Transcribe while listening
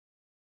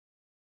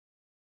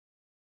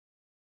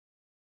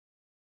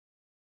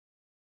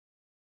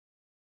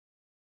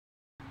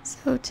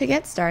So to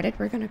get started,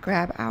 we're going to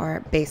grab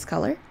our base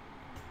color.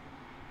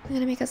 I'm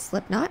going to make a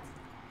slip knot,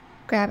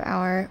 grab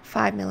our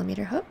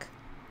 5mm hook,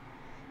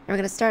 and we're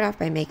going to start off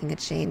by making a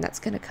chain that's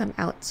going to come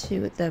out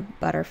to the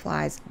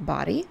butterfly's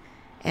body.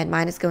 And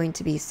mine is going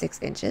to be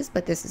 6 inches,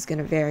 but this is going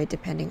to vary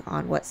depending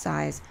on what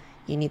size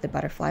you need the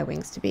butterfly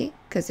wings to be,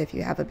 because if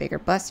you have a bigger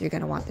bust, you're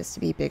going to want this to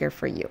be bigger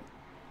for you.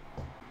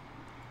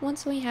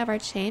 Once we have our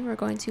chain, we're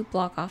going to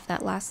block off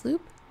that last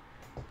loop,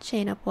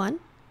 chain up 1,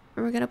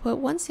 and we're going to put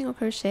 1 single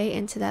crochet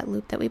into that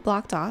loop that we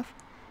blocked off.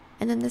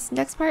 And then this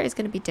next part is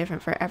going to be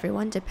different for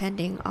everyone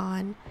depending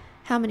on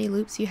how many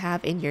loops you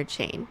have in your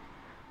chain.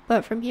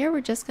 But from here,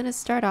 we're just going to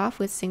start off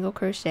with single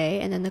crochet,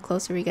 and then the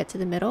closer we get to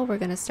the middle, we're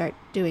going to start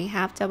doing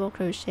half double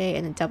crochet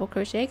and then double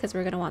crochet, because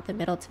we're going to want the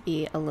middle to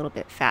be a little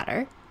bit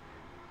fatter.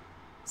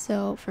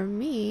 So for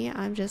me,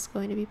 I'm just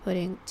going to be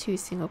putting 2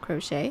 single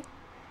crochet,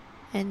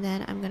 and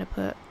then I'm going to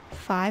put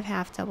 5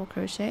 half double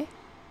crochet.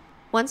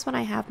 Once when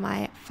I have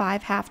my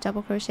 5 half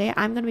double crochet,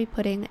 I'm going to be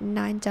putting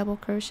 9 double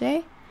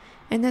crochet,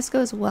 and this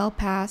goes well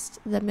past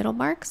the middle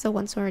mark. So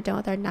once we're done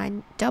with our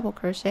 9 double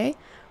crochet,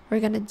 we're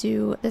going to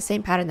do the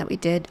same pattern that we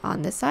did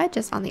on this side,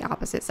 just on the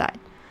opposite side.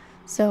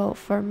 So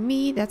for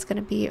me, that's going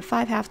to be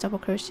 5 half double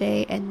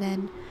crochet and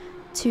then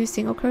 2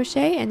 single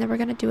crochet, and then we're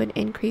going to do an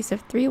increase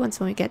of 3 once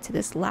when we get to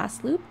this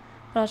last loop,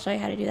 but I'll show you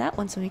how to do that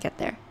once when we get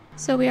there.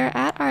 So we are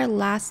at our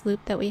last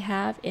loop that we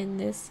have in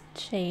this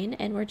chain,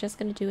 and we're just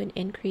going to do an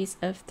increase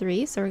of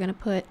 3. So we're going to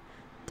put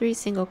 3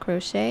 single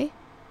crochet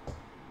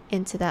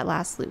into that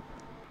last loop.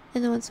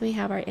 And then once we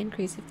have our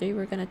increase of 3,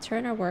 we're going to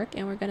turn our work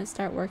and we're going to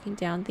start working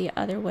down the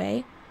other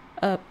way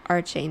up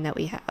our chain that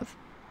we have.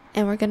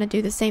 And we're going to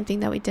do the same thing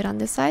that we did on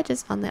this side,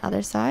 just on the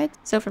other side.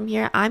 So from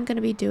here, I'm going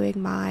to be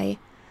doing my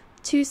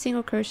 2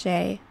 single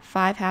crochet,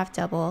 5 half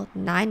double,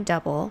 9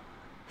 double,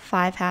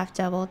 5 half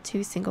double,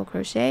 2 single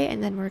crochet,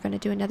 and then we're going to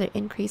do another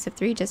increase of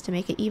 3 just to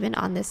make it even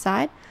on this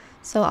side.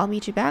 So I'll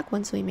meet you back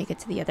once we make it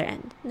to the other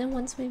end. And then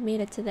once we've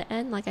made it to the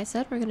end, like I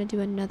said, we're going to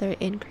do another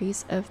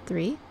increase of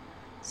 3.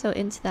 So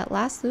into that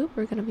last loop,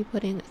 we're going to be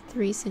putting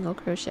 3 single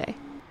crochet.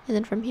 And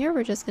then from here,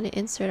 we're just going to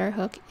insert our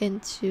hook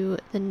into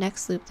the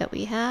next loop that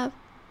we have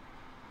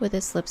with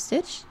a slip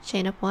stitch,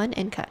 chain up 1,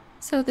 and cut.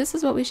 So this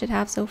is what we should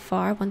have so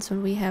far once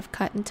when we have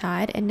cut and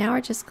tied. And now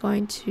we're just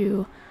going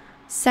to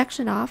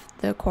section off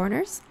the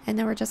corners, and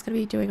then we're just going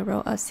to be doing a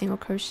row of single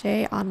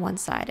crochet on one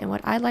side. And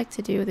what I like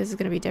to do, this is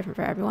going to be different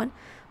for everyone,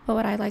 but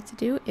what I like to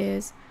do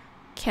is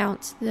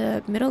count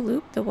the middle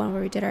loop, the one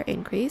where we did our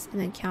increase, and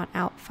then count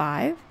out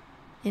 5.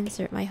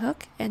 Insert my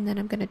hook, and then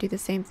I'm going to do the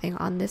same thing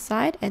on this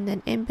side, and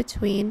then in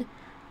between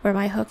where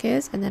my hook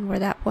is and then where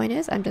that point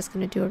is, I'm just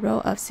going to do a row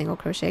of single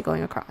crochet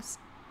going across.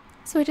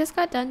 So we just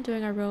got done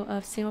doing our row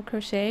of single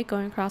crochet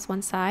going across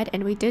one side,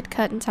 and we did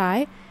cut and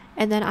tie,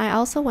 and then I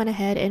also went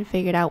ahead and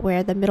figured out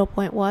where the middle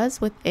point was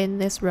within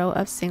this row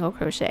of single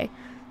crochet.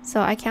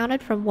 So I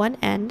counted from one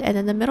end, and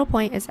then the middle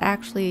point is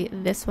actually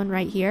this one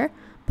right here,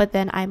 but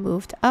then I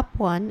moved up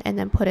 1 and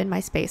then put in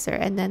my spacer,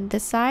 and then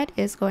this side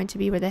is going to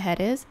be where the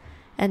head is,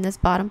 and this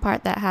bottom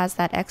part that has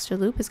that extra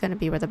loop is going to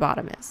be where the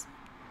bottom is.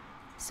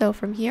 So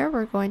from here,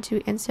 we're going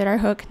to insert our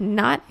hook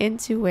not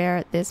into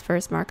where this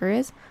first marker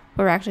is,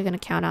 but we're actually going to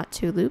count out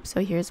 2 loops.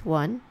 So here's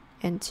 1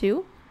 and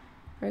 2.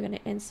 We're going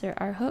to insert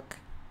our hook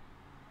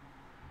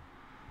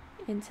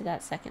into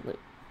that second loop.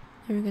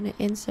 And we're going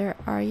to insert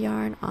our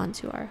yarn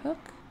onto our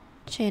hook,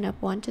 chain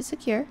up 1 to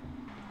secure.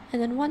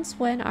 And then once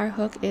when our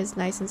hook is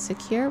nice and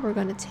secure, we're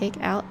going to take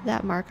out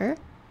that marker.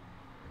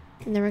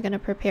 And then we're going to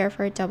prepare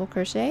for a double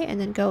crochet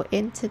and then go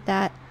into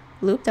that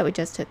loop that we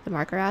just took the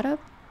marker out of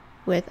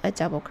with a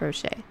double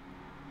crochet.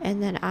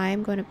 And then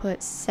I'm going to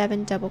put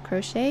 7 double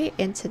crochet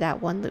into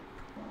that one loop.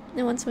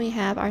 And once we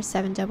have our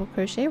 7 double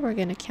crochet, we're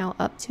going to count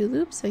up 2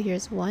 loops. So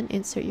here's 1,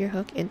 insert your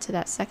hook into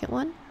that second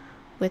one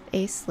with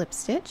a slip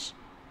stitch.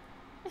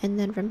 And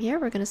then from here,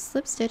 we're going to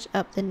slip stitch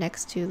up the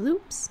next 2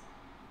 loops.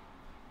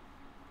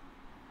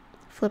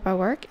 Flip our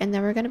work, and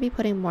then we're going to be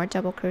putting more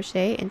double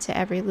crochet into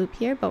every loop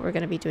here, but we're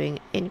going to be doing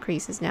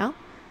increases now.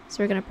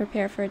 So we're going to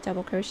prepare for a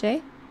double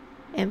crochet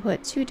and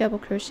put 2 double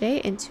crochet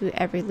into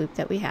every loop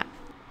that we have.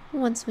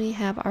 Once we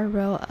have our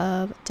row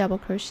of double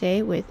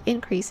crochet with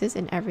increases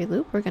in every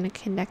loop, we're going to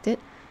connect it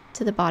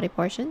to the body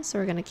portion. So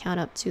we're going to count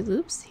up 2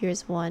 loops.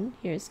 Here's 1,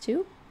 here's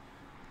 2.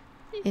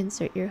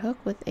 Insert your hook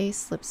with a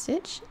slip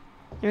stitch.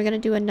 And we're going to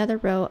do another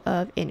row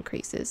of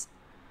increases.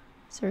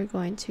 So we're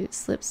going to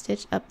slip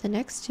stitch up the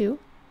next 2.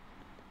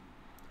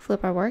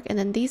 Flip our work, and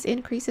then these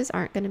increases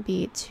aren't going to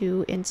be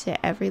 2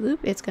 into every loop,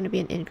 it's going to be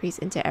an increase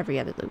into every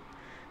other loop.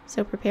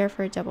 So prepare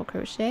for a double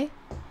crochet.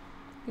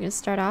 We're going to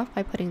start off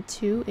by putting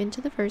 2 into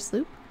the first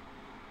loop,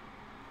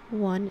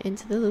 1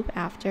 into the loop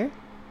after,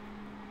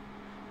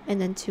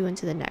 and then 2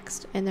 into the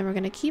next. And then we're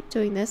going to keep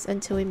doing this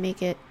until we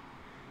make it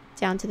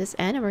down to this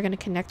end, and we're going to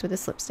connect with a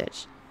slip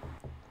stitch.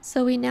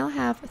 So we now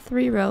have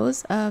 3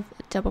 rows of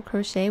double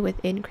crochet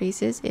with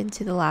increases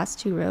into the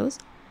last 2 rows.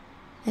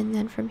 And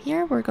then from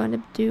here, we're going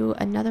to do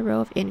another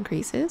row of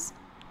increases,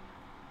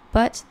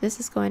 but this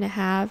is going to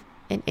have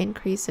an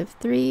increase of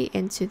 3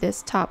 into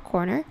this top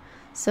corner.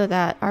 so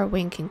that our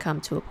wing can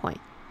come to a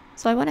point.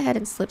 So I went ahead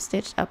and slip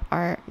stitched up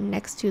our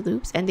next 2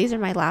 loops, and these are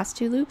my last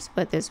 2 loops,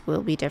 but this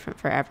will be different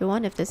for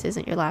everyone. If this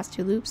isn't your last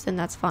 2 loops, then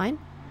that's fine.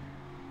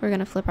 We're going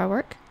to flip our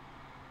work.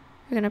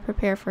 We're going to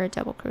prepare for a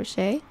double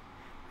crochet.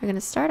 We're going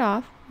to start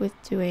off with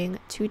doing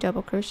 2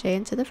 double crochet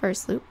into the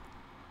first loop.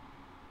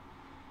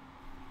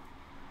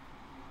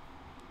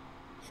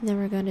 And then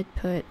we're going to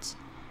put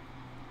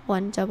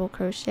 1 double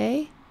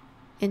crochet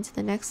into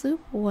the next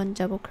loop, 1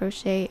 double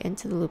crochet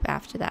into the loop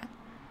after that.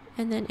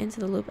 And then into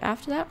the loop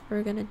after that,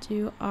 we're going to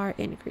do our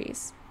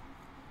increase.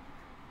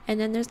 And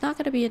then there's not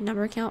going to be a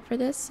number count for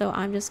this, so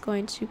I'm just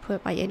going to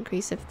put my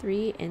increase of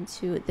 3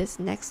 into this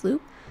next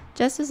loop.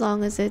 Just as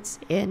long as it's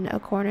in a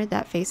corner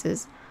that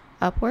faces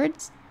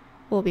upwards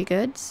will be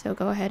good. So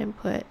go ahead and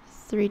put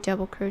 3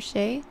 double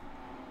crochet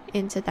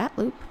into that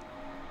loop.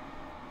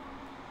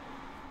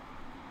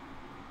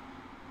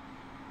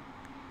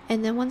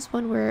 And then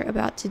when we're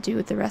about to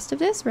do the rest of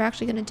this, we're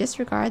actually going to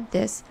disregard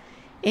this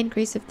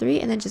increase of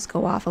 3 and then just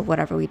go off of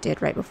whatever we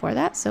did right before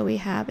that. So we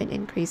have an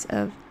increase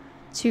of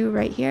 2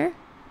 right here.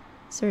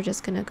 So we're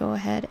just going to go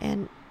ahead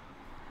and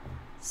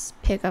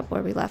pick up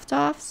where we left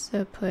off.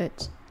 So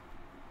put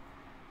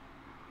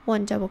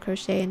 1 double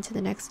crochet into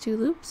the next 2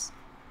 loops,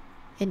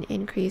 an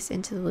increase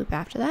into the loop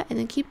after that, and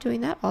then keep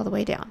doing that all the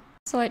way down.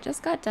 So I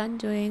just got done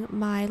doing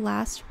my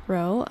last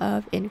row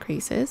of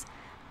increases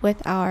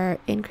with our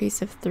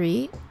increase of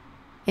 3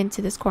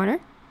 into this corner.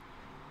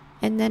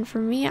 And then for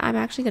me, I'm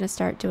actually going to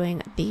start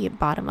doing the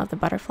bottom of the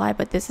butterfly,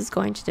 but this is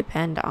going to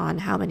depend on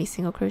how many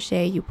single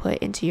crochet you put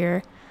into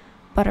your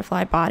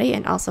butterfly body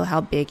and also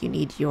how big you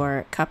need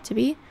your cup to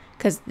be,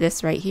 because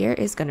this right here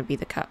is going to be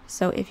the cup.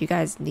 So if you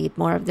guys need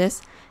more of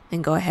this,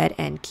 then go ahead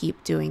and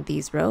keep doing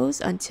these rows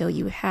until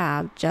you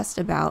have just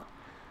about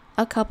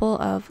a couple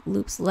of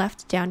loops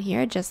left down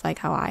here, just like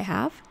how I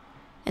have.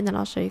 And then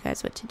I'll show you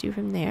guys what to do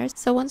from there.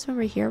 So once when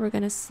we're here, we're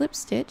going to slip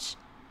stitch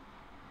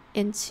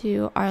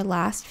into our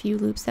last few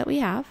loops that we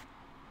have.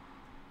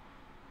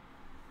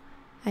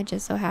 I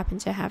just so happen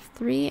to have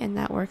 3, and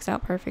that works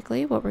out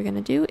perfectly. What we're going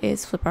to do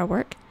is flip our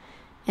work,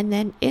 and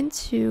then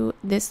into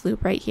this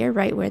loop right here,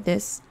 right where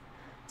this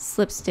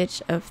slip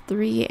stitch of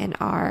 3 and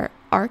our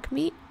arc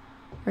meet,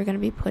 we're going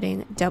to be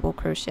putting double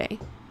crochet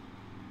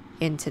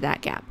into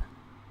that gap.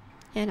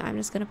 And I'm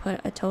just going to put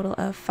a total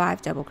of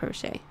 5 double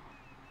crochet.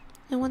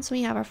 And once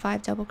we have our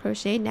 5 double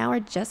crochet, now we're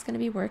just going to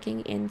be working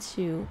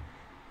into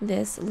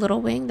this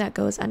little wing that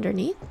goes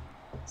underneath.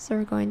 So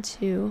we're going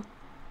to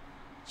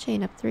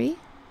chain up 3,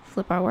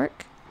 flip our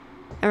work,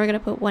 and we're going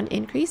to put 1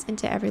 increase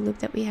into every loop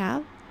that we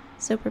have.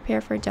 So prepare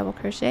for a double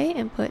crochet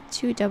and put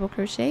 2 double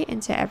crochet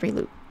into every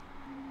loop.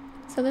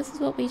 So this is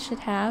what we should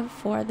have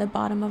for the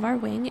bottom of our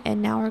wing,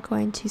 and now we're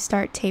going to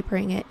start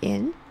tapering it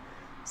in.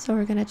 So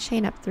we're going to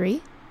chain up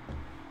 3,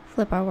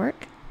 flip our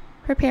work,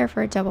 prepare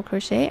for a double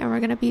crochet, and we're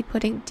going to be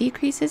putting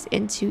decreases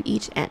into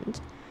each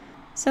end.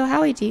 So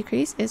how we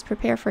decrease is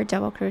prepare for a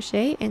double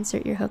crochet,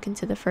 insert your hook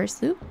into the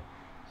first loop,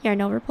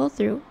 yarn over, pull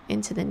through,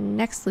 into the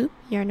next loop,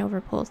 yarn over,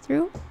 pull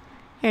through,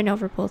 yarn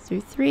over, pull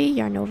through 3,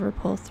 yarn over,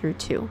 pull through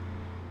 2.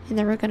 And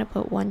then we're going to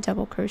put 1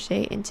 double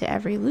crochet into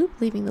every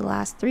loop, leaving the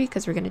last 3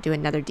 because we're going to do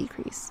another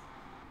decrease.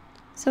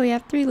 So we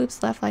have 3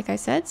 loops left, like I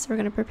said, so we're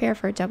going to prepare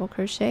for a double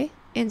crochet,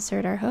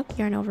 insert our hook,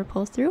 yarn over,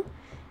 pull through,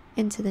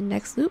 into the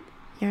next loop,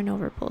 yarn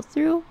over, pull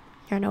through,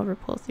 yarn over,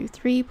 pull through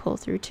 3, pull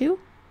through 2,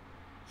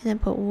 and then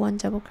put 1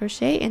 double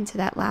crochet into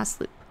that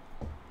last loop.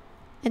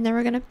 And then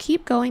we're going to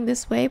keep going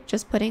this way,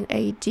 just putting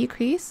a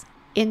decrease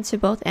into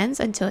both ends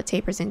until it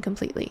tapers in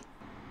completely.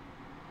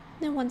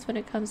 Then once when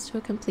it comes to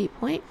a complete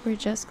point, we're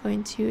just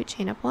going to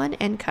chain up 1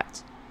 and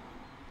cut.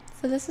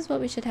 So this is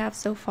what we should have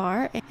so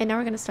far, and now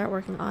we're going to start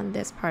working on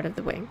this part of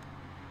the wing.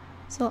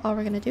 So all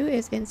we're going to do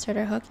is insert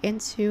our hook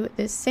into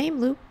this same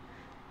loop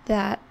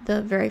that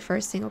the very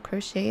first single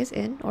crochet is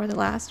in, or the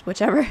last,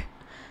 whichever.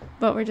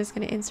 But we're just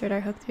going to insert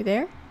our hook through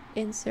there,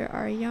 insert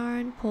our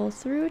yarn, pull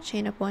through,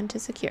 chain up 1 to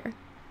secure.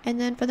 And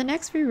then for the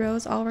next few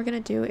rows, all we're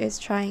going to do is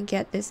try and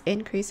get this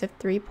increase of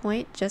 3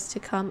 point just to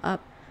come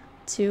up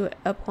to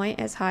a point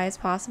as high as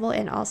possible,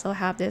 and also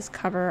have this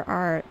cover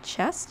our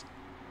chest.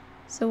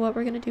 So what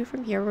we're going to do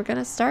from here, we're going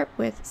to start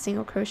with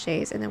single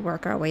crochets and then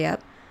work our way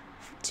up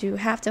to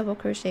half double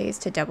crochets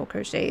to double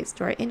crochets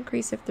to our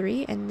increase of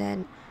 3, and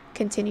then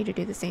continue to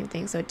do the same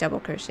thing. So double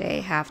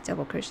crochet, half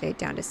double crochet,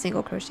 down to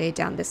single crochet,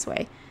 down this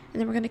way. And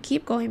then we're going to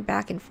keep going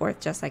back and forth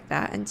just like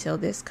that until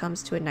this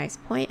comes to a nice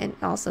point and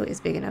also is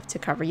big enough to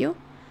cover you.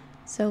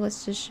 So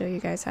let's just show you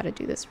guys how to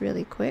do this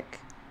really quick.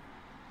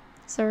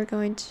 So we're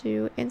going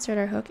to insert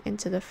our hook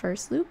into the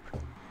first loop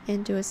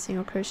and do a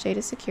single crochet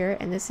to secure,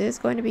 and this is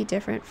going to be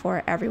different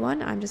for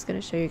everyone. I'm just going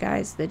to show you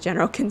guys the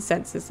general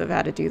consensus of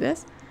how to do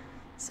this.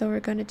 So we're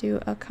going to do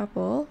a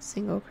couple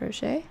single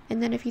crochet,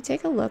 and then if you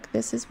take a look,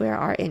 this is where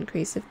our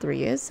increase of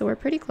 3 is, so we're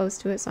pretty close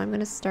to it. So I'm going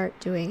to start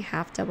doing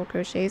half double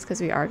crochets because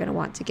we are going to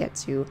want to get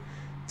to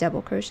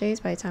double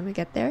crochets by the time we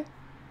get there.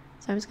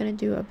 So I'm just going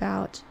to do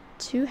about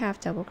 2 half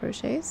double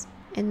crochets,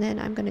 and then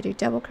I'm going to do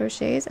double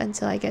crochets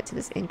until I get to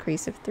this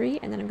increase of 3,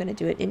 and then I'm going to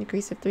do an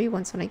increase of 3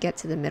 once when I get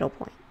to the middle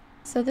point.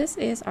 So this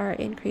is our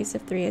increase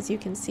of 3. As you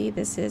can see,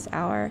 this is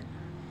our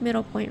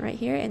middle point right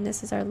here, and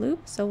this is our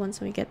loop. So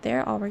once we get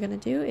there, all we're going to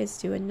do is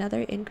do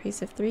another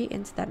increase of 3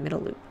 into that middle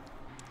loop.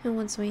 And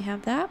once we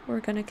have that, we're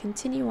going to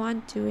continue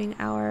on doing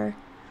our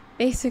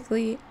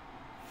basically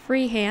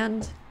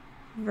freehand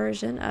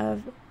version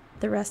of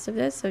the rest of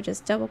this. So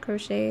just double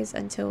crochets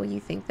until you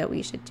think that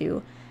we should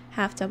do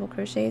half double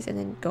crochets, and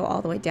then go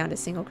all the way down to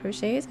single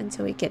crochets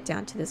until we get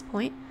down to this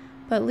point,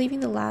 but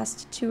leaving the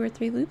last 2 or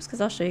 3 loops because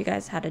I'll show you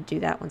guys how to do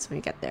that once we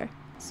get there.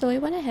 So we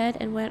went ahead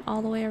and went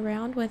all the way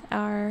around with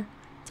our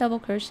double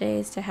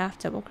crochets to half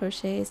double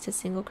crochets to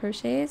single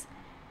crochets,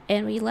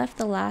 and we left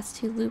the last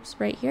 2 loops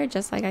right here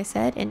just like I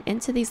said, and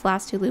into these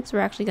last 2 loops we're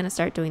actually going to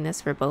start doing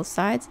this for both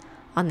sides,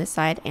 on this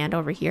side and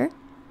over here.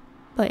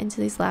 But into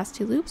these last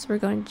 2 loops we're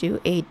going to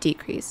do a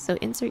decrease. So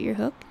insert your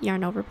hook,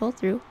 yarn over, pull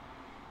through,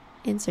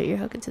 insert your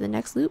hook into the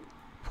next loop,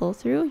 pull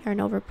through, yarn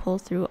over, pull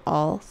through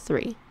all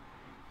 3.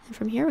 And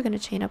from here we're going to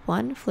chain up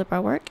 1, flip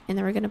our work, and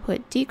then we're going to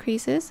put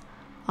decreases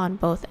on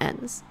both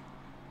ends.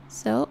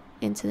 So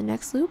into the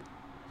next loop,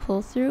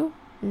 pull through,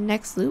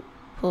 next loop,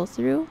 pull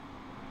through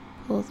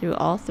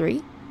all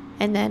 3.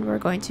 And then we're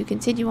going to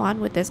continue on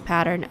with this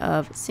pattern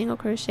of single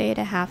crochet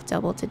to half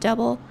double to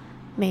double,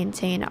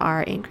 maintain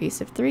our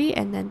increase of 3,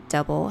 and then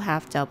double,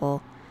 half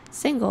double,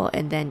 single,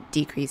 and then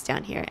decrease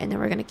down here. And then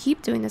we're going to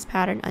keep doing this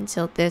pattern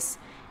until this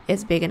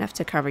is big enough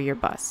to cover your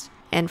bust.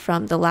 And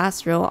from the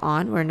last row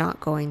on, we're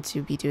not going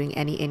to be doing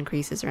any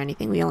increases or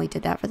anything. We only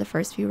did that for the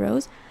first few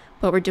rows,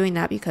 but we're doing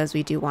that because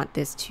we do want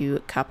this to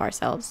cup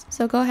ourselves.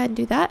 So go ahead and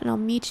do that, and I'll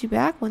meet you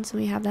back once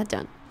we have that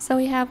done. So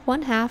we have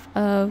 1/2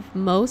 of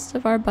most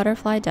of our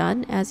butterfly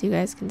done. As you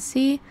guys can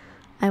see,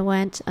 I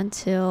went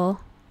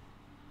until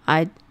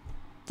I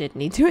didn't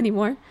need to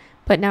anymore,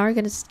 but now we're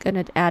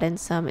gonna add in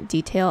some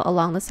detail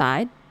along the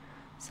side.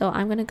 So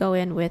I'm gonna go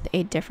in with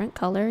a different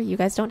color. You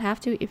guys don't have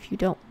to if you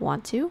don't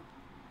want to.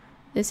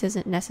 This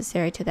isn't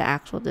necessary to the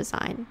actual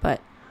design,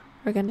 but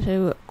we're going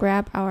to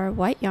grab our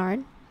white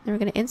yarn, and we're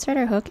going to insert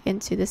our hook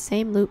into the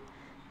same loop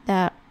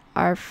that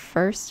our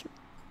first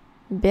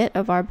bit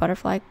of our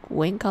butterfly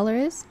wing color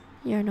is.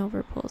 Yarn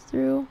over, pull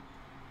through,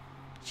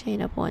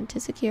 chain up 1 to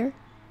secure.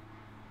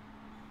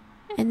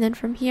 And then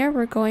from here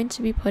we're going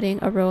to be putting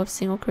a row of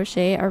single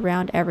crochet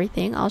around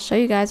everything. I'll show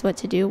you guys what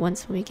to do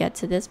once we get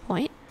to this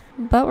point,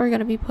 but we're going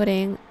to be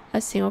putting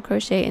a single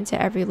crochet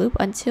into every loop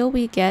until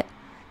we get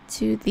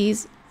to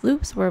these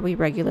loops where we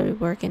regularly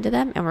work into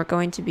them, and we're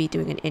going to be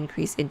doing an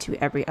increase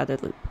into every other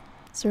loop.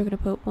 So we're going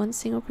to put 1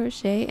 single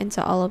crochet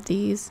into all of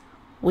these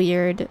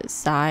weird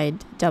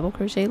side double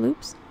crochet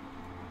loops,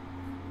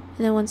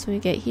 and then once we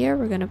get here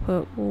we're going to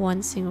put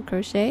 1 single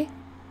crochet,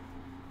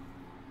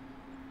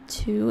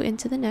 2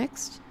 into the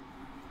next,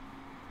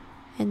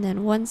 and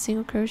then 1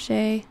 single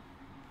crochet,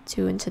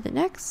 2 into the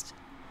next,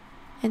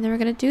 and then we're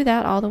going to do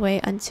that all the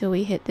way until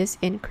we hit this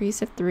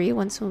increase of 3.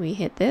 Once when we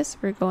hit this,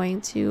 we're going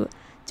to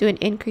do an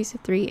increase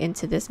of 3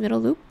 into this middle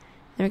loop,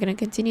 and we're going to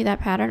continue that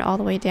pattern all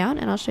the way down,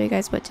 and I'll show you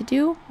guys what to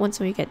do once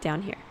we get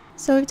down here.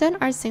 So we've done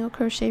our single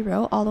crochet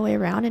row all the way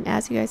around, and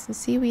as you guys can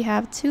see we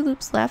have 2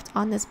 loops left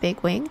on this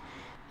big wing,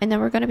 and then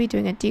we're going to be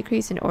doing a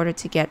decrease in order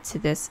to get to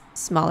this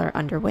smaller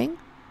underwing.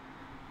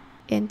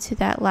 Into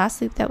that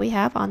last loop that we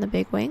have on the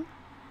big wing,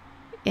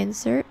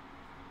 insert,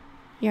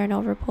 yarn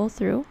over, pull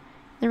through.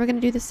 Then we're going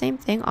to do the same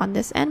thing on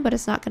this end, but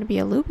it's not going to be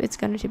a loop, it's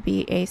going to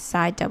be a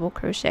side double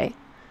crochet.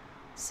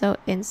 So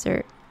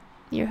insert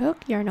your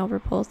hook, yarn over,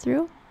 pull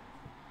through,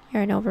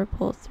 yarn over,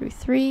 pull through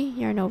 3,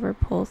 yarn over,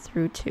 pull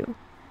through 2.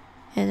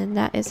 And then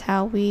that is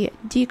how we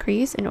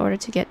decrease in order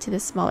to get to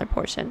this smaller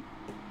portion.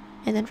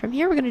 And then from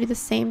here we're going to do the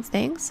same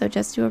thing, so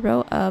just do a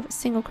row of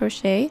single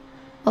crochet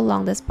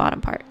along this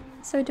bottom part.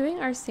 So doing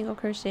our single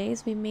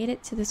crochets, we made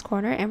it to this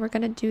corner, and we're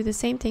going to do the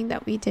same thing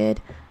that we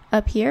did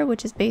up here,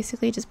 which is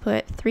basically just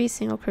put 3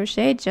 single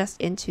crochet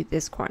just into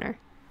this corner.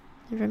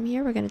 And from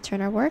here we're going to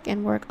turn our work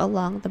and work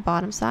along the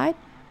bottom side,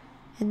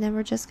 and then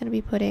we're just going to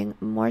be putting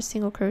more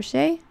single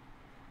crochet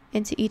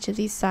into each of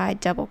these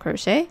side double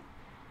crochet,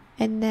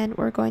 and then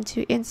we're going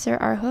to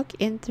insert our hook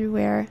in through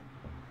where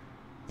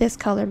this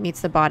color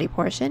meets the body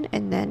portion,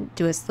 and then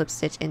do a slip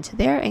stitch into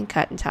there and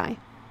cut and tie.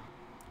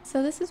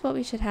 So this is what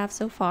we should have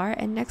so far,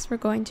 and next we're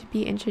going to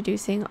be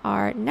introducing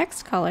our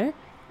next color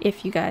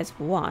if you guys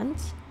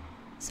want.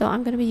 So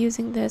I'm going to be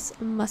using this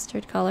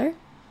mustard color.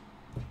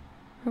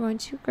 We're going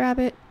to grab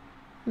it,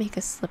 make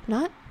a slip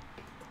knot.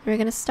 We're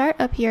going to start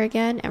up here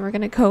again, and we're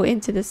going to go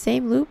into the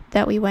same loop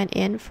that we went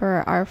in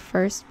for our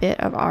first bit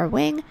of our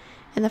wing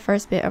and the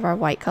first bit of our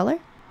white color.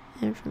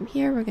 And from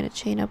here we're going to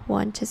chain up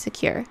 1 to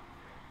secure.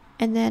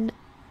 And then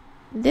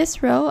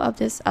this row of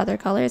this other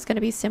color is going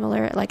to be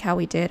similar like how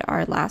we did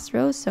our last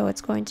row. So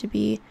it's going to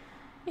be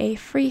a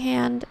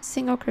freehand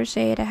single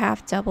crochet to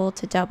half double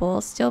to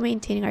double, still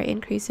maintaining our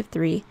increase of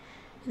 3,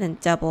 and then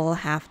double,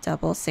 half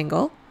double,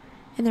 single.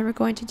 And then we're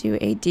going to do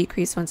a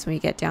decrease once we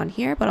get down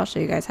here, but I'll show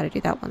you guys how to do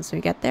that once we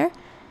get there.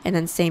 And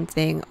then same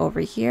thing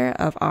over here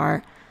of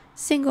our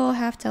single,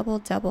 half double,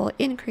 double,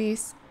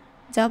 increase,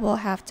 double,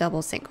 half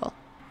double, single.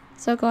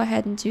 So go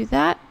ahead and do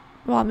that.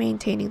 while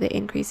maintaining the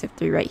increase of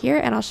 3 right here,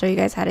 and I'll show you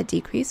guys how to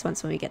decrease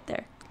once when we get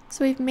there.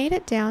 So we've made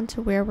it down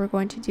to where we're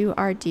going to do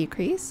our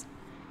decrease,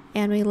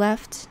 and we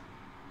left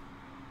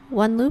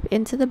 1 loop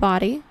into the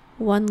body,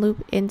 1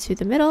 loop into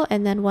the middle,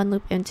 and then 1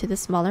 loop into the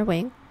smaller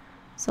wing.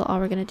 So all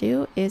we're going to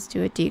do is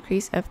do a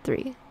decrease of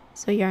 3.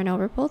 So yarn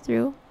over, pull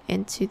through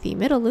into the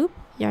middle loop,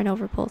 yarn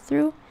over, pull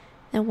through,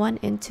 then 1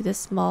 into the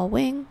small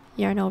wing,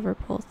 yarn over,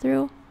 pull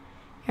through,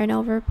 yarn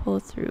over, pull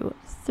through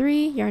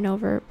 3, yarn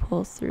over,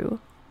 pull through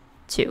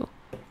 2.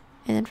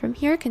 And then from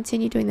here,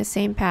 continue doing the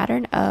same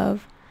pattern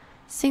of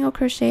single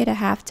crochet to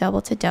half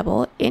double to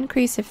double,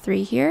 increase of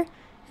 3 here,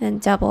 and then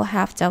double,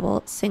 half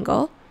double,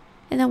 single.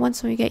 And then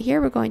once we get here,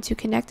 we're going to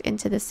connect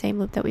into the same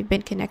loop that we've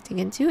been connecting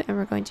into, and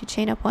we're going to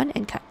chain up 1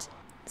 and cut.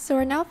 So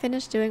we're now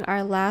finished doing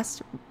our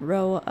last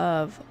row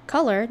of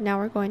color. Now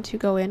we're going to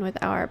go in with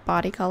our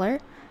body color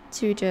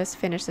to just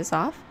finish this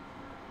off.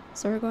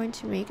 So we're going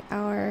to make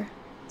our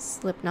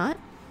slip knot,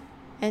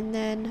 and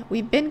then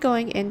we've been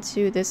going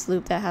into this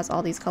loop that has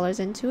all these colors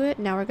into it.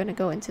 Now we're going to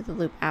go into the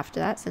loop after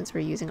that since we're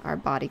using our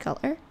body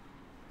color.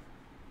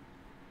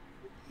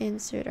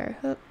 Insert our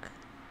hook,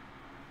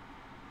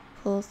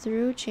 pull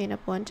through, chain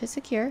up 1 to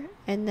secure,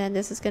 and then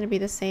this is going to be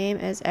the same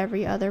as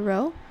every other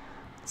row.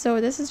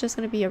 So this is just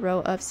going to be a row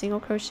of single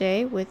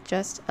crochet with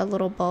just a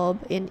little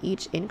bulb in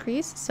each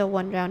increase. So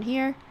 1 down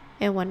here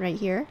and 1 right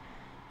here,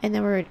 and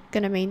then we're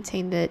going to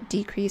maintain the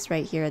decrease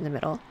right here in the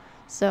middle.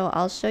 So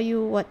I'll show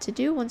you what to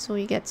do once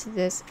we get to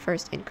this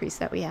first increase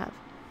that we have.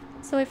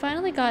 So we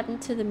finally got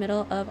into the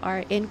middle of our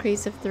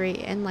increase of 3,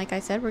 and like I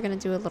said, we're going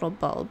to do a little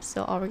bulb.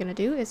 So all we're going to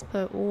do is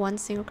put 1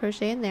 single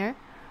crochet in there.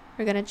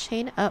 We're going to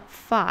chain up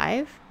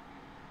 5,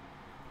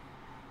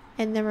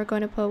 and then we're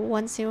going to put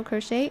 1 single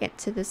crochet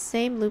into the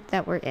same loop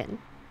that we're in.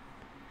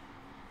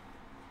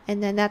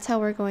 And then that's how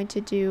we're going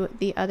to do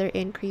the other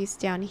increase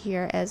down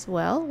here as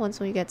well. Once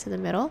we get to the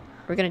middle,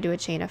 we're going to do a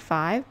chain of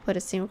 5, put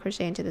a single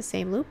crochet into the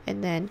same loop,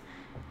 and then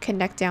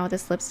connect down with a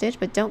slip stitch,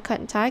 but don't cut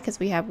and tie because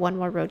we have 1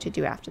 more row to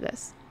do after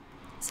this.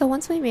 So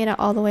once we made it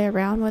all the way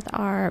around with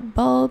our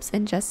bulbs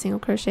and just single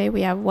crochet,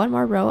 we have 1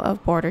 more row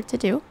of border to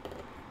do.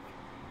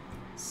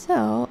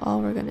 So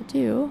all we're going to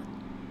do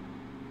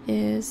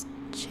is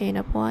chain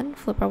up 1,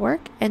 flip our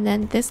work, and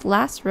then this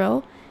last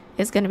row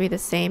is going to be the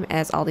same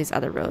as all these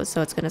other rows.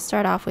 So it's going to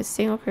start off with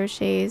single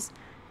crochets,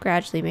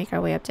 gradually make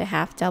our way up to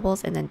half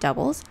doubles and then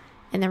doubles,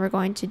 and then we're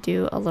going to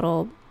do a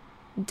little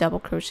double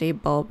crochet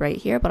bulb right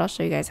here, but I'll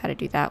show you guys how to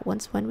do that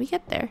when we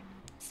get there.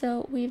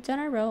 So we've done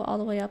our row all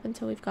the way up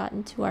until we've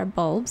gotten to our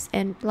bulbs,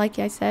 and like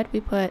I said,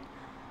 we put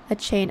a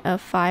chain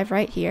of 5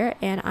 right here,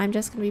 and I'm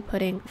just going to be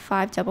putting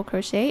 5 double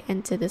crochet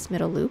into this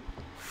middle loop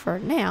for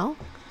now.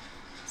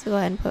 So go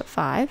ahead and put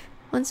 5.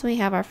 Once we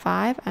have our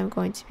 5, I'm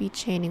going to be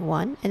chaining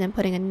 1 and then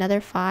putting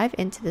another 5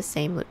 into the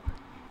same loop.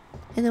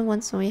 And then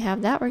once we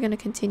have that, we're going to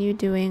continue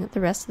doing the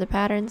rest of the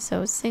pattern.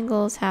 So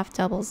singles, half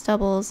doubles,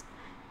 doubles,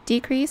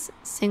 decrease,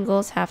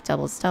 singles, half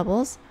doubles,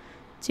 doubles,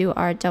 do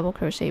our double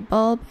crochet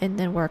bulb, and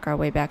then work our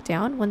way back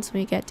down. Once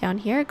we get down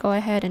here, go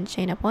ahead and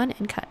chain up 1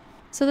 and cut.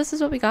 So this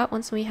is what we got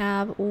once we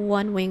have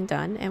 1 wing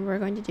done, and we're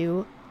going to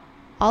do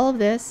all of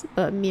this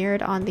but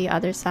mirrored on the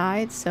other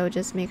side. So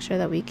just make sure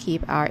that we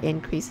keep our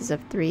increases of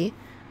 3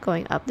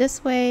 going up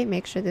this way,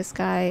 make sure this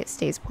guy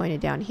stays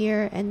pointed down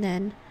here, and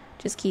then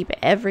just keep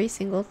every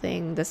single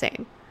thing the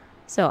same.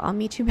 So I'll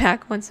meet you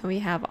back once we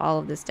have all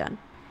of this done.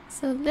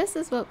 So this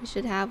is what we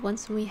should have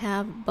once we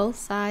have both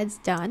sides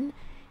done,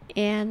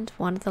 and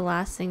one of the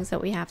last things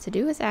that we have to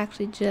do is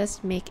actually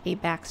just make a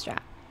back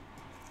strap.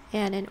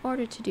 And in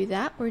order to do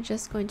that, we're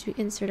just going to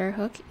insert our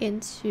hook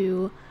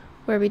into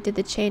where we did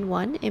the chain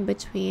 1 in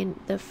between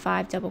the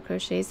 5 double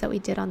crochets that we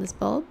did on this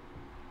bulb.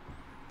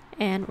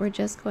 And we're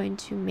just going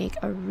to make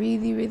a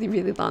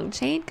really long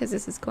chain because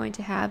this is going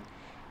to have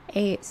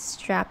a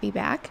strappy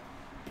back.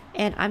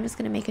 And I'm just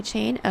going to make a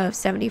chain of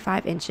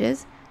 75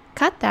 inches,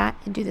 cut that,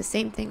 and do the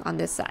same thing on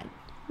this side.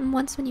 And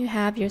once when you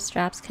have your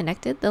straps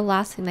connected, the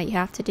last thing that you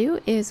have to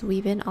do is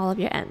weave in all of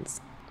your ends.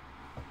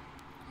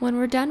 When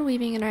we're done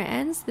weaving in our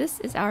ends, this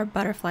is our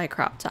butterfly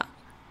crop top.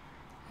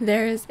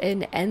 There is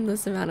an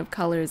endless amount of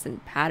colors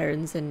and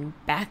patterns and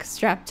back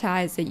strap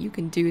ties that you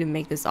can do to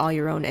make this all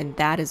your own, and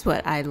that is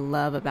what I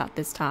love about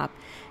this top.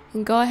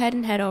 And go ahead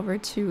and head over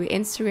to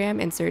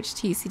Instagram and search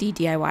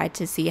TCDDIY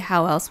to see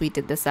how else we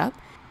did this up.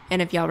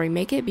 And if y'all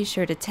remake it, be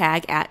sure to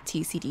tag at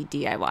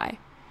TCDDIY.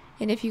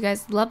 And if you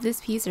guys love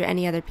this piece or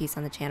any other piece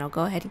on the channel,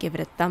 go ahead and give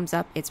it a thumbs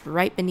up. It's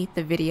right beneath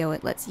the video.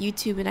 It lets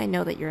YouTube and I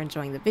know that you're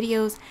enjoying the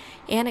videos,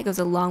 and it goes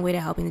a long way to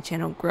helping the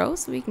channel grow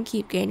so we can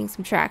keep gaining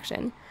some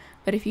traction.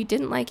 But if you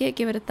didn't like it,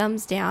 give it a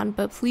thumbs down,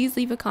 but please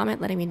leave a comment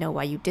letting me know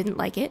why you didn't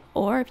like it,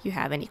 or if you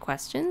have any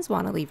questions,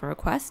 want to leave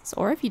requests,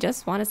 or if you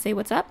just want to say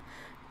what's up,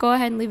 go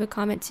ahead and leave a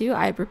comment too.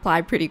 I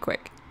reply pretty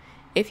quick.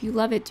 If you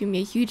love it, do me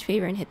a huge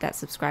favor and hit that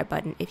subscribe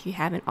button. If you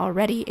haven't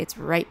already, it's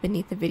right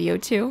beneath the video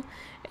too.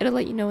 It'll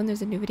let you know when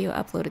there's a new video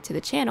uploaded to the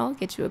channel,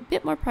 get you a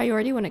bit more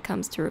priority when it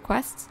comes to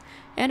requests,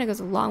 and it goes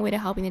a long way to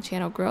helping the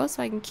channel grow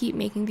so I can keep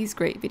making these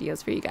great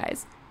videos for you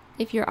guys.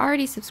 If you're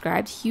already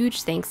subscribed,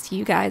 huge thanks to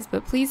you guys,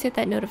 but please hit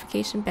that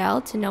notification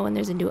bell to know when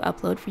there's a new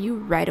upload for you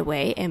right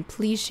away, and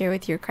please share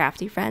with your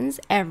crafty friends.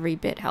 Every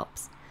bit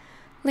helps.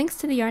 Links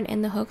to the yarn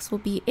and the hooks will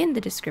be in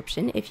the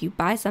description if you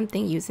buy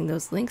something using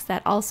those links.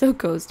 That also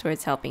goes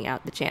towards helping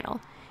out the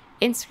channel.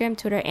 Instagram,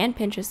 Twitter, and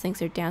Pinterest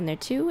links are down there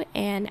too,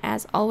 and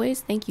as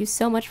always, thank you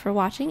so much for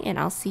watching, and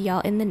I'll see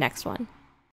y'all in the next one.